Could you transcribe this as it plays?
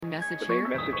message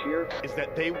here is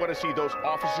that they want to see those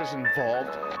officers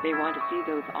involved. They want to see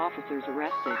those officers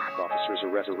arrested.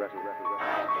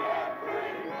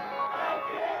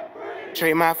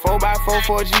 Trade my 4x4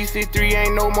 for a GC3,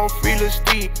 ain't no more free little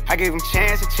Steve. I gave him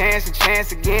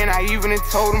chance again, I even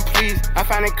told him please. I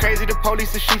find it crazy the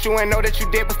police to shoot you and know that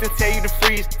you dead but still tell you to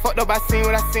freeze. Fucked up, I seen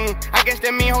what I seen. I guess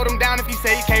that mean hold him down if he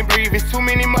say he can't breathe. It's too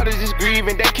many mothers just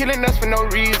grieving, they killing us for no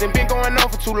reason. Been going on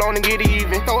for too long to get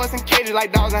even. Throw us in cages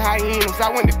like dogs and hyenas. I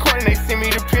went to court and they sent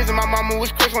me to prison. My mama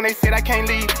was crushed when they said I can't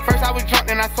leave. First I was drunk,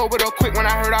 then I sobered up quick when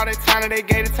I heard all that time that they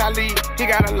gave to Talib. He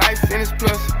got a life sentence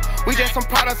plus. We just some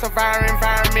products of our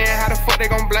environment. How the fuck they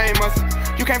gon' blame us?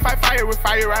 You can't fight fire with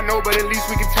fire, I know, but at least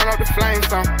we can turn up the flames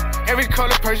some. Every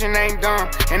color person ain't dumb,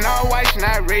 and all whites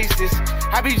not racist.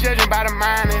 I be judging by the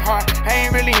mind and heart, I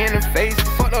ain't really in the face.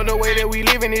 Fuck up the way that we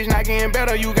living is not getting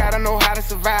better, you gotta know how to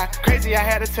survive. Crazy, I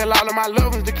had to tell all of my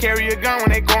loved ones to carry a gun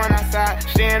when they going outside.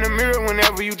 Stay in the mirror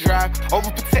whenever you drive,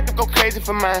 overprotective, go crazy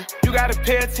for mine. You gotta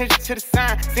pay attention to the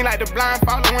sign, seem like the blind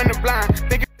following the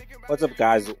blind. What's up,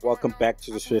 guys? Welcome back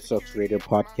to the Sweatsocks Radio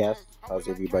Podcast. How's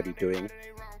everybody doing?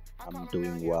 I'm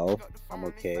doing well. I'm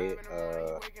okay.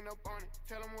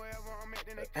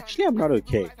 Actually, I'm not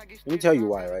okay. Let me tell you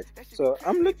why, right? So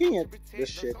I'm looking at this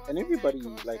shit, and everybody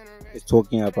is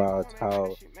talking about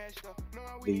how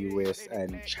the US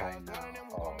and China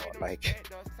are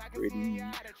ready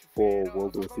for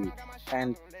World War III.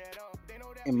 And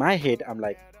in my head, I'm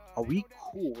like, are we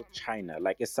cool with China?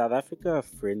 Is South Africa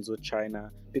friends with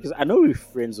China? Because I know we're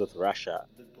friends with Russia.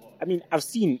 I mean, I've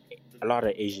seen a lot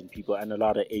of Asian people and a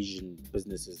lot of Asian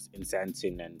businesses in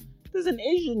Sandton, and there's an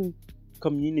Asian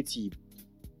community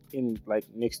in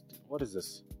next. What is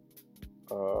this?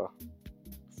 I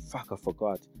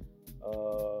forgot.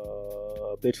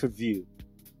 Bedford View.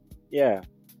 Yeah,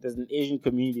 there's an Asian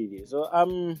community. So I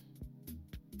mean,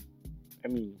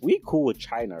 we cool with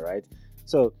China, right?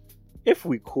 So if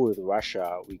we cool with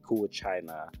Russia, we cool with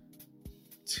China,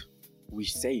 we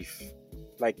safe.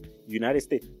 United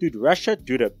States, dude, Russia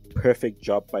did a perfect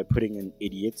job by putting an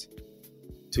idiot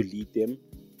to lead them,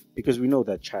 because we know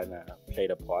that China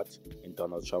played a part in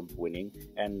Donald Trump winning,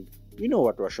 and we know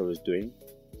what Russia was doing.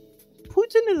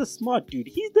 Putin is a smart dude.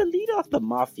 He's the leader of the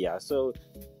mafia. So,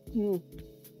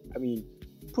 I mean,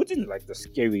 Putin is the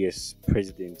scariest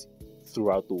president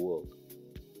throughout the world.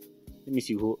 Let me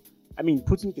see who. I mean,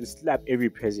 Putin can slap every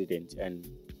president and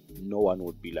no one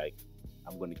would be like,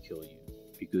 I'm going to kill you,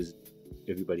 because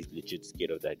everybody's legit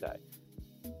scared of that guy.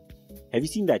 Have you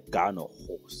seen that guy on a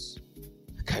horse?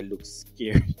 That guy looks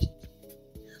scary.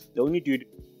 The only dude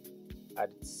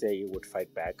I'd say would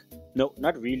fight back. No,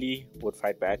 not really would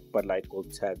fight back, but will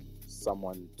tag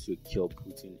someone to kill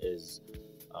Putin is,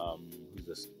 who's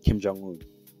this? Kim Jong-un.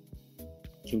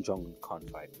 Kim Jong-un can't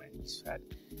fight, man. He's fat.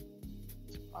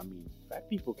 I mean, fat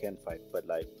people can fight, but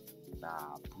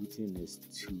nah, Putin is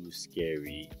too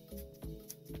scary.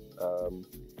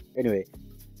 Anyway,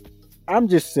 I'm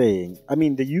just saying, I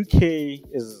mean, the UK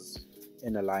is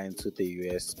in alliance with the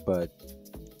US, but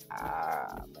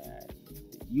man,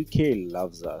 the UK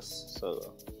loves us,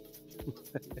 so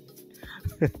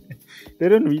they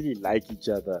don't really like each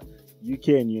other. UK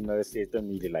and United States don't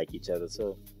really like each other,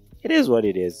 so it is what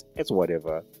it is. It's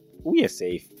whatever. We are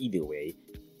safe either way.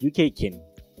 UK can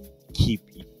keep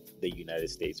the United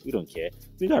States. We don't care.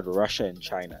 We got Russia and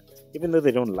China. Even though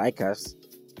they don't like us,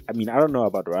 I mean, I don't know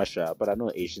about Russia, but I know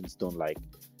Asians don't like.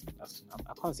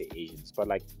 I can't say Asians, but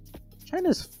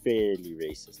China's fairly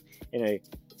racist. Anyway,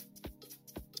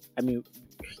 I mean,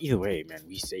 either way, man,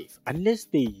 we safe. Unless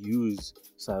they use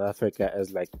South Africa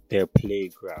as their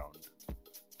playground,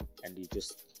 and they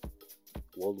just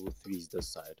World War III's this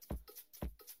side.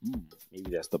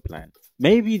 Maybe that's the plan.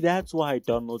 Maybe that's why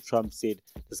Donald Trump said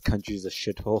this country is a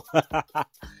shithole.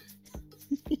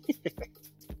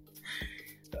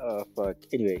 Oh, fuck.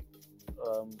 Anyway,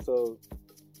 so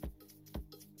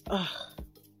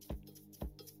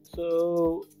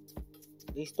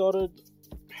they started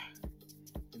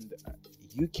in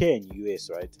the UK and US,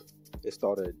 right? They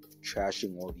started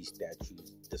trashing all these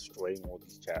statues, destroying all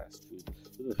these statues.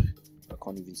 I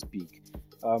can't even speak.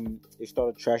 They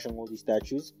started trashing all these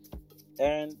statues,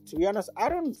 and to be honest, I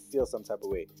don't feel some type of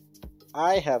way.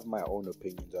 I have my own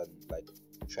opinions on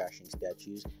trashing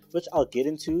statues, which I'll get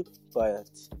into, but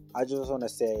I just want to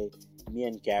say, me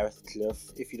and Gareth Cliff,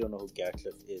 if you don't know who Gareth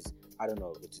Cliff is, I don't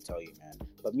know what to tell you, man,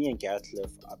 but me and Gareth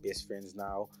Cliff are best friends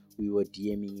now. We were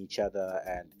DMing each other,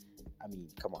 and I mean,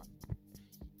 come on,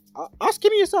 ask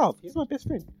him yourself, he's my best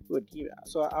friend.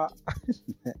 So I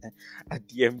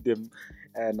DM'd him,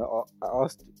 and I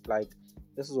asked,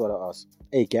 this is what I asked.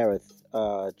 Hey Gareth,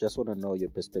 just want to know your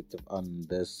perspective on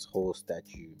this whole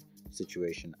statue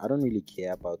situation. I don't really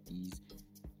care about these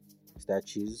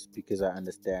statues because I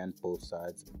understand both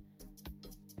sides.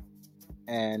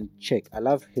 And check, I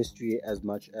love history as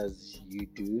much as you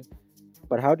do,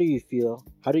 but how do you feel?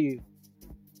 How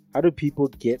do people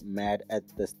get mad at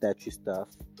the statue stuff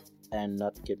and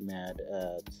not get mad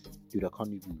at, dude, I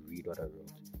can't even read what I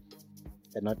wrote,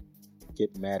 and not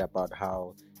get mad about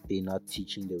how they're not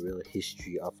teaching the real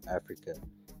history of Africa?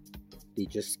 They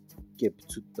just skip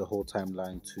to the whole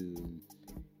timeline to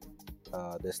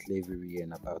the slavery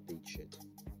and apartheid shit.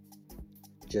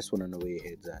 Just want to know where your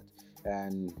head's at.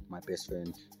 And my best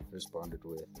friend responded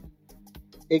with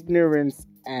ignorance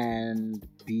and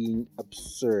being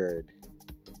absurd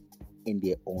in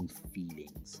their own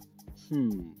feelings.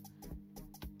 Man,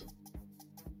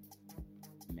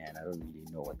 I don't really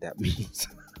know what that means.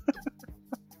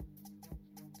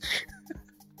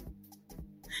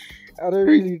 I don't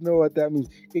really know what that means.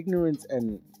 Ignorance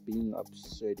and being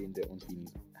absurd in their own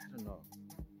feelings. I don't know.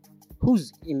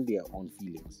 Who's in their own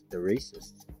feelings? The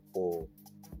racists or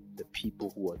the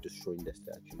people who are destroying the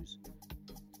statues?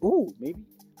 Oh, maybe.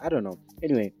 I don't know.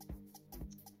 Anyway,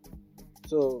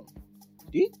 so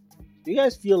do you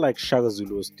guys feel like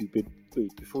Shaka-Zulu was stupid?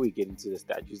 Wait, before we get into the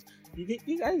statues, do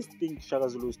you guys think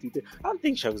Shaka-Zulu was stupid? I don't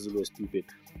think Shaka-Zulu was stupid.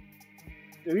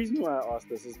 The reason why I asked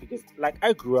this is because, like,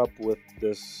 I grew up with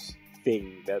this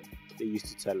thing that they used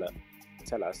to tell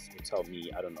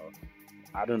me. I don't know.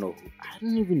 I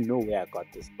don't even know where I got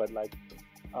this, but like,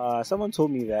 someone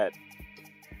told me that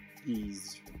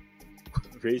these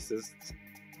racists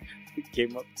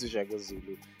came up to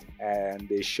Shaka-Zulu and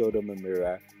they showed him a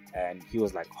mirror, and he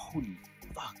was like, "Holy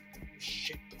fuck, this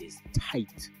shit is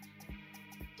tight."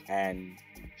 And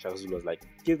Shaka-Zulu was like,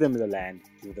 "Give them the land,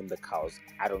 give them the cows.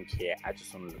 I don't care. I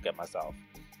just want to look at myself."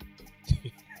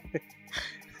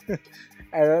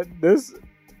 And this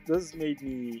made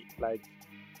me, like,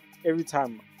 every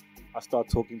time I start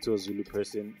talking to a Zulu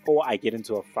person, or I get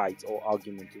into a fight or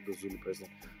argument with a Zulu person,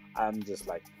 I'm just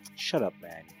like, shut up,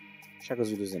 man.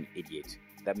 Shaka-Zulu's an idiot.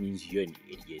 That means you're an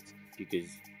idiot because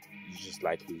you just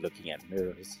like looking at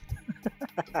mirrors.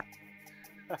 But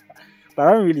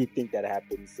I don't really think that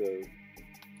happened, so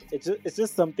it's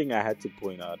just something I had to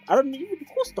point out. I don't even,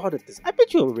 who started this? I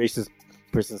bet you a racist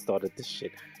person started this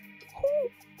shit. Who?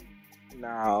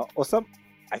 Nah, or some,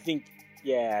 I think,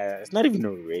 yeah, it's not even a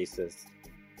racist.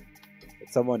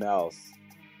 It's someone else.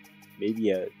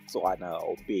 Maybe a Tswana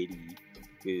or Pedi,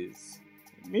 because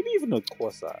maybe even a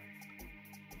Xhosa.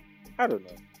 I don't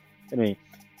know. Anyway,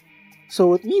 so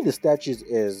with me, the statues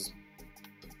is,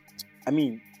 I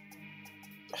mean,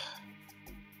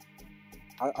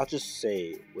 I'll just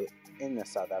say, within the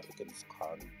South African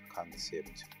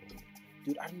concept,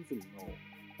 dude, I don't even know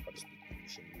how to speak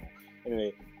English anymore.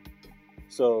 Anyway,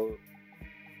 so,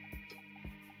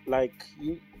 like,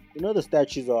 you know the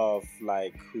statues of,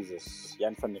 like, who's this?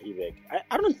 Jan van Riebeeck.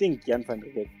 I don't think Jan van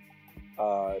Riebeeck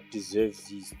deserves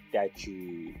his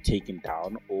statue taken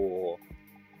down or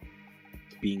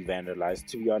being vandalized,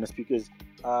 to be honest, because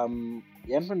Jan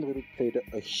van Riebeeck played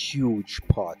a huge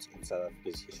part in South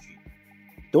Africa's history.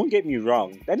 Don't get me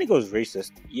wrong, that nigga was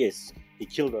racist, yes. He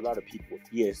killed a lot of people,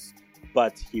 yes.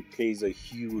 But he plays a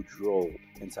huge role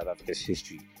in South Africa's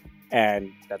history.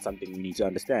 And that's something we need to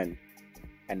understand.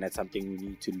 And that's something we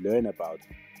need to learn about.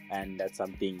 And that's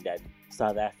something that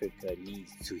South Africa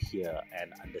needs to hear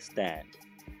and understand.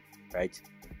 Right?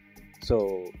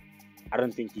 So, I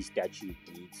don't think his statue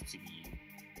needs to be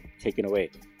taken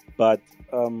away. But,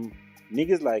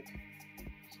 niggas like,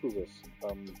 who's this?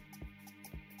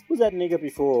 Who's that nigga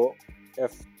before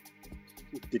F.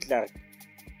 de Klerk?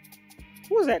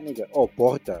 Who was that nigga? Oh,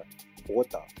 Porta.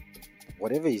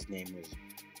 Whatever his name is.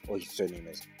 Or his surname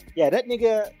is. Yeah, that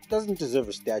nigga doesn't deserve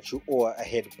a statue or a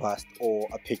head bust or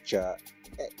a picture.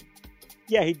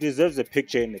 Yeah, he deserves a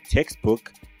picture in the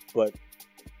textbook, but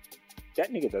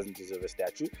that nigga doesn't deserve a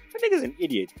statue. That nigga's an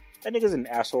idiot. That nigga's an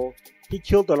asshole. He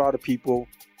killed a lot of people,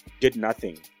 did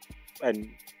nothing. And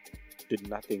did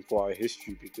nothing for our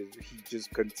history because he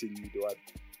just continued what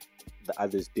the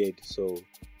others did. So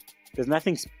there's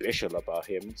nothing special about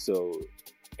him. So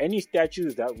any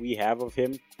statues that we have of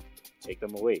him, take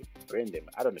them away, burn them.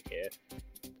 I don't care.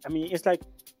 I mean, it's like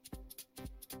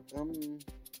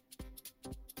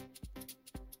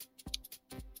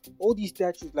all these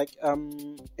statues, like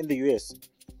in the US,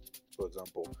 for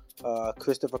example,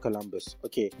 Christopher Columbus.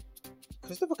 Okay,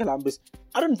 Christopher Columbus.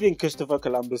 I don't think Christopher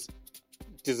Columbus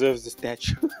deserves the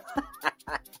statue.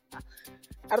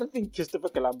 I don't think Christopher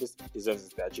Columbus deserves the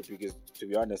statue because, to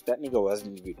be honest, that nigga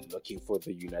wasn't even looking for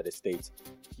the United States.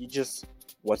 He just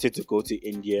wanted to go to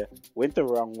India, went the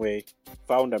wrong way,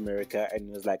 found America, and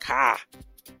was like, "Ha!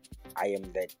 I am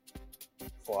the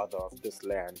father of this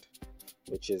land,"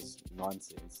 which is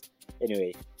nonsense.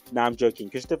 Anyway, now I'm joking.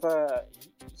 Christopher,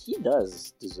 he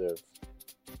does deserve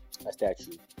a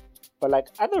statue, but like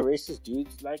other racist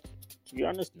dudes, like, to be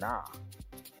honest, nah.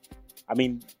 I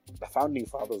mean, the founding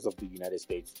fathers of the United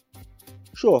States,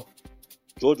 sure.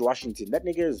 George Washington, that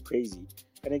nigga is crazy.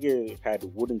 That nigga had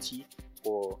wooden teeth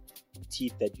or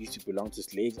teeth that used to belong to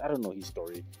slaves. I don't know his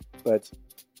story, but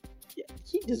yeah,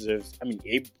 he deserves. I mean,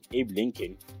 Abe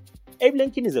Lincoln. Abe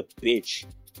Lincoln is a bitch.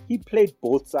 He played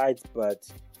both sides, but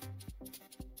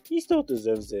he still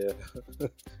deserves a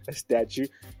statue.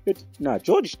 But nah,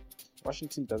 George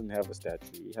Washington doesn't have a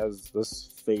statue. He has this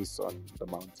face on the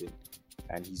mountain,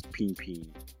 and he's peen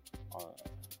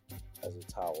as a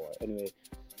tower. Anyway,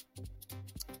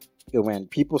 when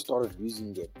people started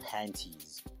losing their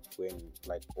panties when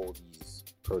like all these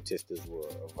protesters were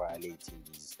violating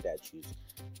these statues,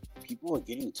 people were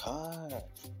getting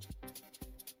touched.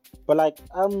 But like,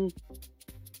 I mean,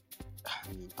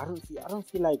 I don't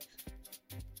feel like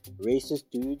racist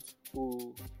dudes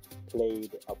who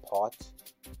played a part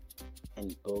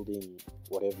in building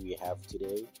whatever we have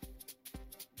today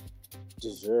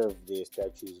deserve their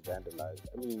statues vandalized.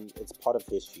 I mean, it's part of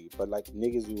history, but like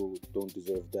niggas who don't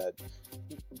deserve that,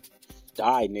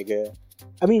 die, nigga.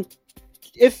 I mean,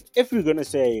 if we're gonna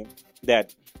say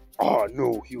that, oh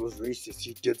no, he was racist,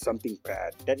 he did something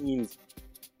bad, that means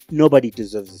nobody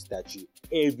deserves a statue.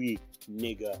 Every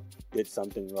nigga did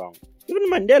something wrong. Even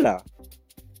Mandela.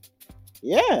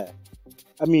 Yeah.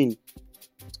 I mean,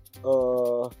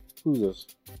 who's this?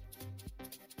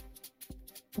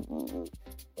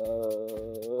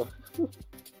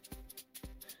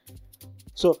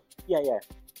 So yeah,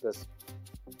 this.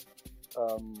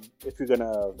 If we're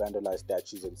gonna vandalize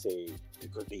statues and say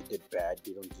because they did bad,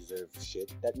 they don't deserve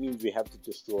shit, that means we have to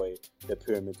destroy the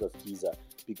pyramids of Giza,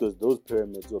 because those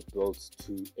pyramids were built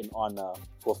in honor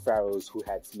for pharaohs who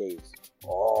had slaves.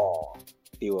 Oh,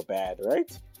 they were bad,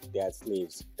 right? They had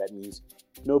slaves. That means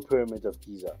no pyramid of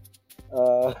Giza.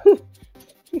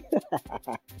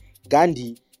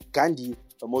 Gandhi,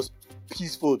 the most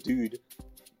peaceful dude.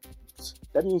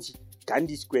 That means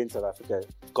Gandhi Square in South Africa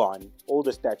gone. All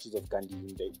the statues of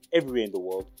Gandhi everywhere in the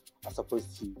world are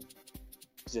supposed to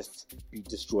just be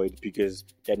destroyed because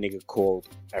that nigga called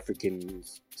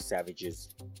Africans savages.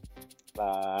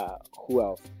 Who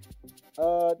else?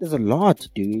 There's a lot,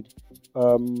 dude.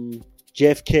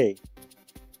 JFK.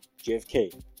 That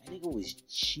nigga was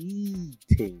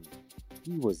cheating.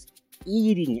 He was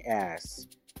eating ass.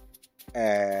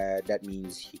 That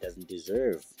means he doesn't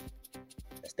deserve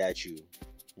a statue.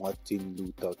 Martin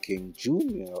Luther King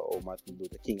Jr. or Martin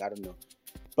Luther King, I don't know.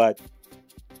 But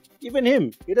even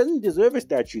him, he doesn't deserve a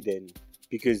statue then,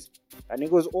 because that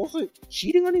nigga was also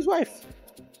cheating on his wife,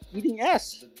 eating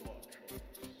ass.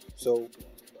 So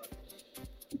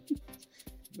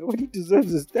nobody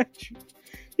deserves a statue.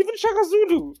 Even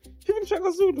Shaka-Zulu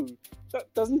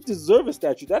that doesn't deserve a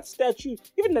statue. That statue,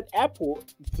 even that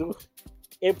airport,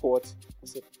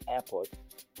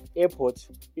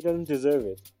 he doesn't deserve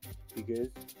it because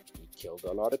he killed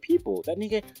a lot of people. That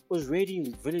nigga was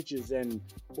raiding villages and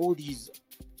all these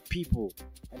people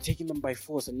and taking them by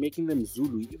force and making them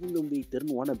Zulu, even though they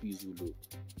didn't want to be Zulu.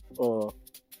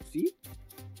 See?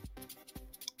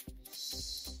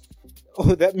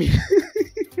 Oh, that means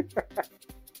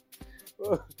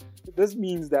this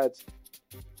means that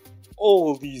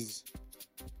all these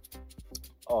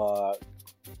our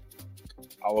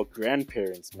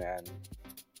grandparents, man,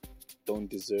 don't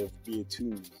deserve beer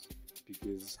tunes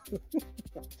because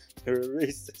they're a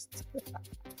racist.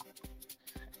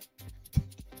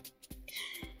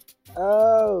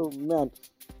 Oh man,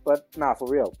 but nah, for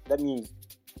real, that means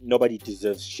nobody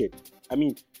deserves shit. I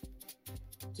mean,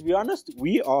 to be honest,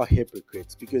 we are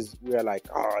hypocrites because we are like,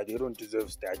 they don't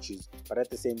deserve statues, but at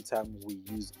the same time we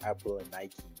use Apple and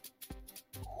Nike,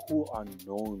 who are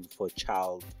known for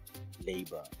child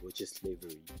labor, which is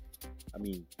slavery. I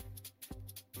mean,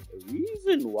 the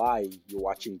reason why you're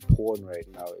watching porn right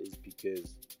now is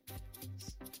because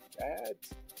that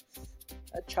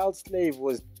child slave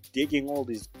was digging all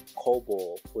this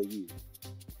cobalt for you.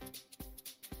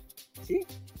 See?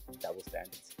 Double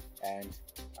standards. And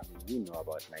I mean, you know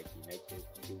about Nike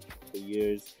for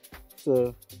years.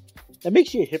 So that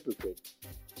makes you a hypocrite.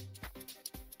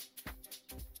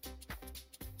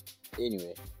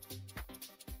 Anyway.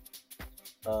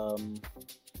 I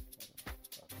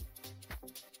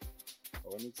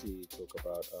wanted to talk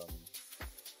about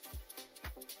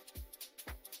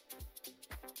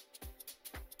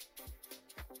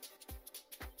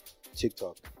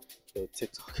TikTok. Yo,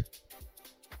 TikTok.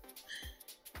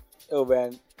 Oh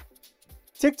man,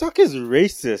 TikTok is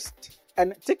racist,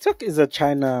 and TikTok is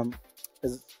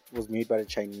was made by the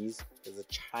Chinese. It's a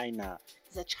China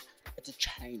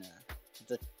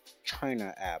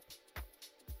app.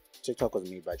 TikTok was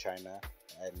made by China,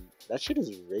 and that shit is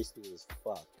racist as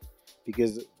fuck.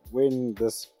 Because when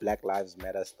this Black Lives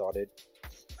Matter started,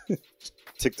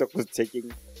 TikTok was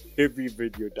taking every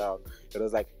video down. It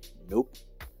was like, nope,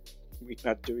 we're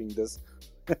not doing this.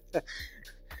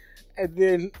 And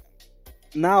then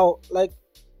now, like,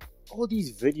 all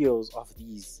these videos of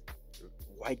these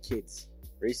white kids,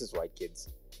 racist white kids,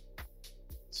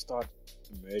 start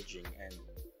emerging, and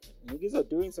niggas are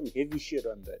doing some heavy shit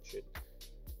on that shit.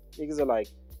 Niggas are like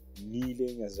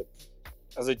kneeling as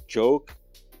a joke,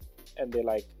 and they're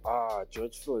like,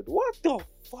 George Floyd, what the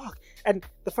fuck? And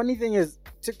the funny thing is,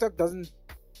 TikTok doesn't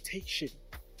take shit.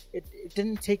 It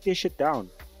didn't take their shit down.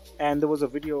 And there was a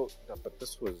video, but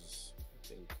this was, I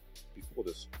think, before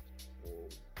this whole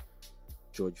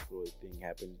George Floyd thing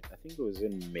happened. I think it was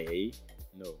in May.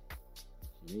 No,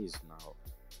 May is now.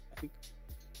 I think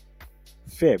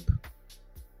Feb.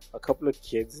 A couple of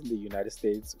kids in the United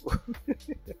States.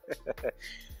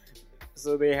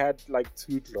 So they had like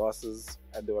 2 glasses,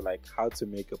 and they were like, how to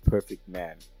make a perfect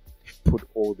man. Put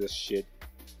all this shit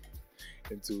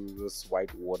into this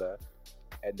white water,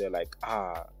 and they're like,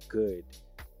 good,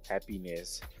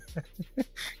 happiness.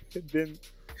 And then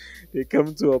they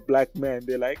come to a black man,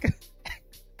 they're like,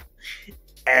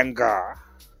 anger,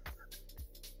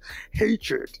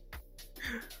 hatred,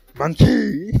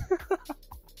 monkey.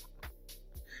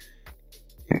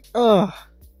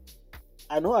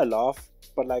 I know I laugh,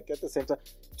 but like at the same time,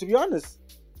 to be honest,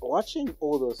 watching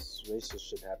all this racist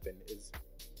shit happen is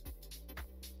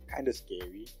kind of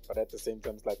scary, but at the same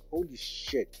time, it's like, holy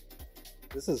shit,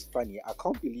 this is funny. I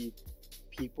can't believe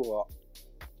people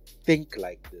think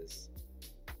like this.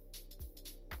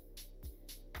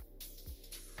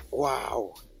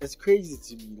 Wow, it's crazy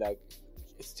to me. Like,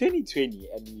 it's 2020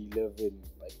 and we live in,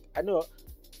 like, I know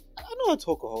I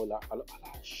talk a lot of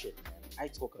shit, man. I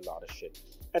talk a lot of shit.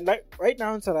 And like right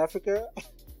now in South Africa,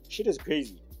 shit is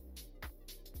crazy.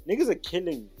 Niggas are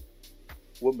killing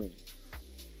women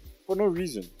for no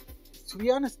reason. To be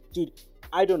honest, dude,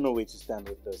 I don't know where to stand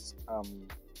with this.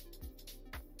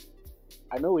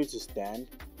 I know where to stand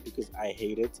because I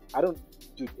hate it. I don't,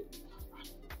 dude.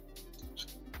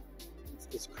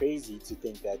 It's crazy to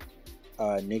think that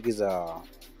niggas are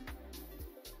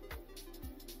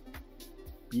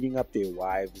beating up their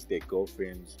wives, their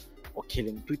girlfriends, or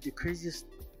killing. Dude, the craziest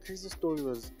story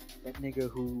was that nigga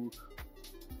who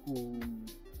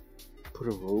put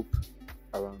a rope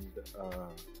around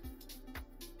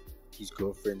his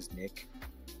girlfriend's neck,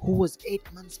 who was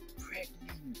 8 months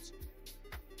pregnant.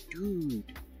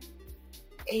 Dude,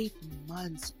 8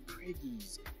 months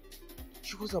pregnant.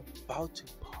 She was about to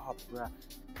pop, bruh.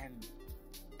 And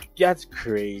that's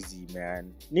crazy,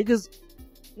 man. Niggas,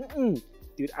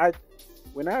 dude.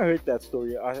 When I heard that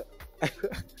story,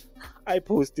 I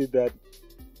posted that,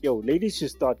 yo, ladies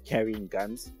should start carrying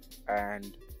guns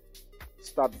and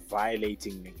start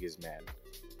violating niggas, man.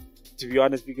 To be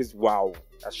honest, because wow,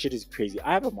 that shit is crazy.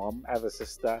 I have a mom, I have a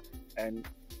sister, and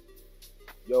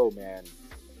yo, man,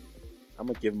 I'm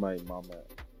gonna give my mom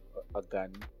a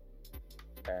gun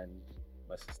and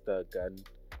my sister a gun.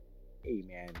 Hey,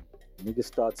 man, nigga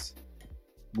starts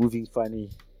moving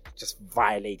funny, just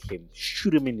violate him,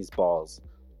 shoot him in his balls,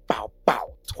 bow,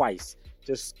 bow, twice,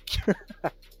 just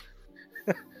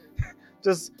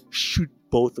shoot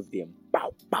both of them,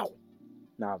 bow, bow.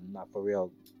 Nah, for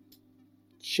real.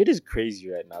 Shit is crazy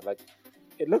right now. Like,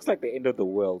 it looks like the end of the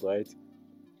world, right?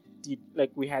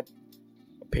 Like, we had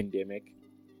a pandemic,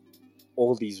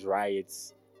 all these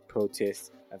riots,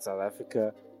 protests, and South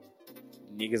Africa,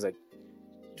 niggas like,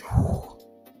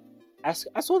 I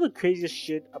saw the craziest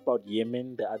shit about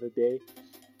Yemen the other day.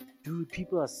 Dude,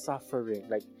 people are suffering.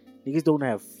 Like, niggas don't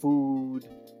have food,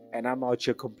 and I'm out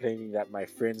here complaining that my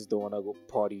friends don't want to go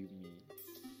party with me.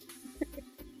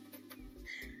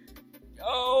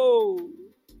 Oh,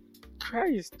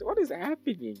 Christ, what is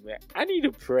happening, man? I need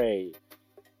to pray.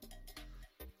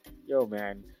 Yo,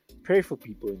 man, pray for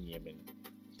people in Yemen.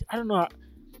 I don't know.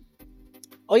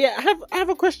 Oh yeah, I have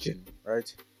a question,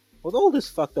 right? With all this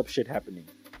fucked up shit happening,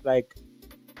 like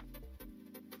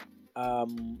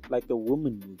the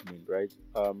woman movement, right?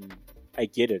 I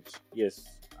get it.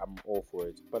 Yes, I'm all for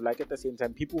it. But like at the same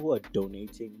time, people who are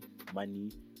donating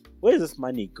money, where is this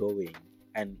money going?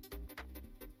 And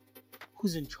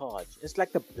who's in charge? It's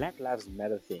like the Black Lives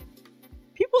Matter thing.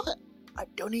 People are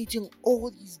donating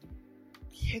all these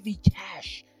heavy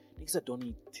cash. Niggas are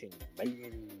donating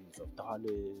millions of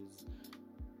dollars,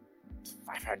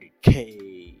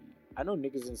 500K. I know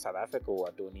niggas in South Africa who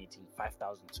are donating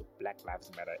 5,000 to Black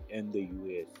Lives Matter in the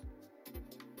US.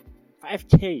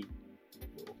 5K.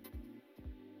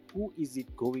 Who is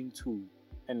it going to?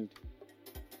 And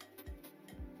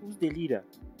who's the leader?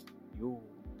 Yo,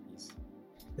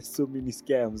 there's so many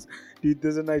scams. Dude,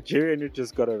 there's a Nigerian who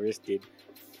just got arrested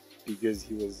because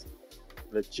he was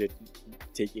legit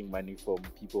taking money from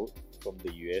people from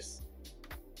the US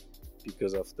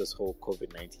because of this whole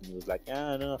COVID-19. He was like,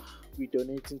 no, we're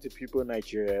donating to people in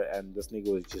Nigeria, and this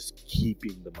nigga was just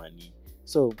keeping the money.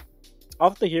 So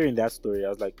after hearing that story, I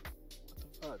was like, what the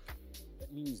fuck?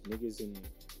 That means niggas in...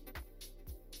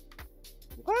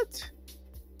 What?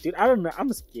 Dude, I don't know.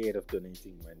 I'm scared of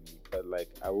donating money, but like,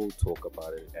 I will talk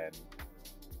about it and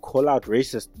call out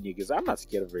racist niggas. I'm not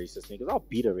scared of racist niggas. I'll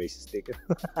beat a racist nigga.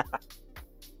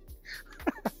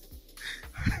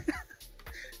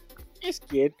 I'm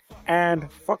scared.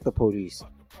 And fuck the police.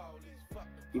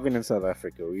 Even in South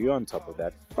Africa, we're on top of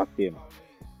that. Fuck them.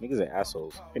 Niggas are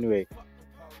assholes. Anyway,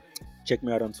 check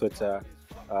me out on Twitter,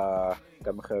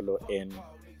 Gamachelo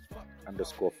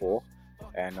N_4.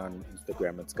 And on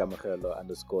Instagram, it's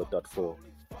Gamachelo_.4.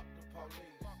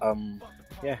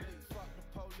 Yeah.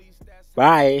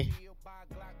 Bye.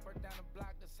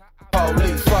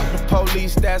 Police, fuck the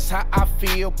police, that's how I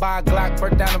feel. Buy Glock,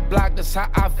 burn down the block, that's how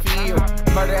I feel.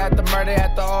 Murder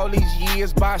after all these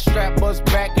years. Buy strap bust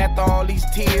back after all these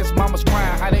tears. Mama's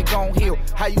crying, how they gon' heal?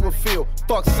 How you would feel?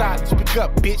 Fuck silence, speak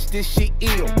up, bitch, this shit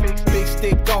ill. Big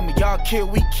stick on me, y'all kill,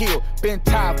 we kill. Been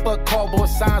tired, fuck cardboard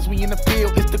signs, we in the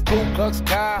field. It's the Ku Klux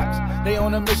Cops. They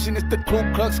on a mission, it's the Ku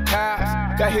Klux Cops.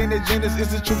 Got hidden agendas,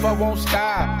 it's the truth, I won't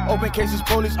stop. Open cases,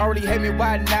 police already hate me,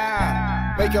 why not?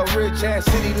 Make a rich ass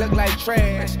city look like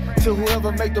trash. To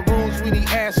whoever make the rules, we need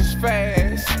answers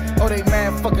fast. Oh, they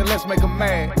mad, fuck it, let's make them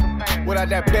mad. Without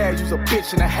that badge, you's a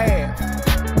bitch and a half.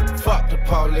 Fuck the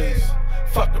police,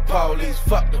 fuck the police,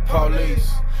 fuck the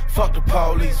police. Fuck the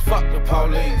police, fuck the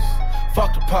police.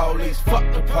 Fuck the police, fuck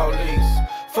the police.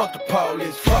 Fuck the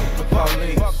police, fuck the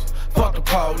police. Fuck the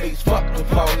police, fuck the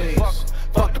police.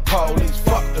 Fuck the police,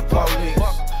 fuck the police.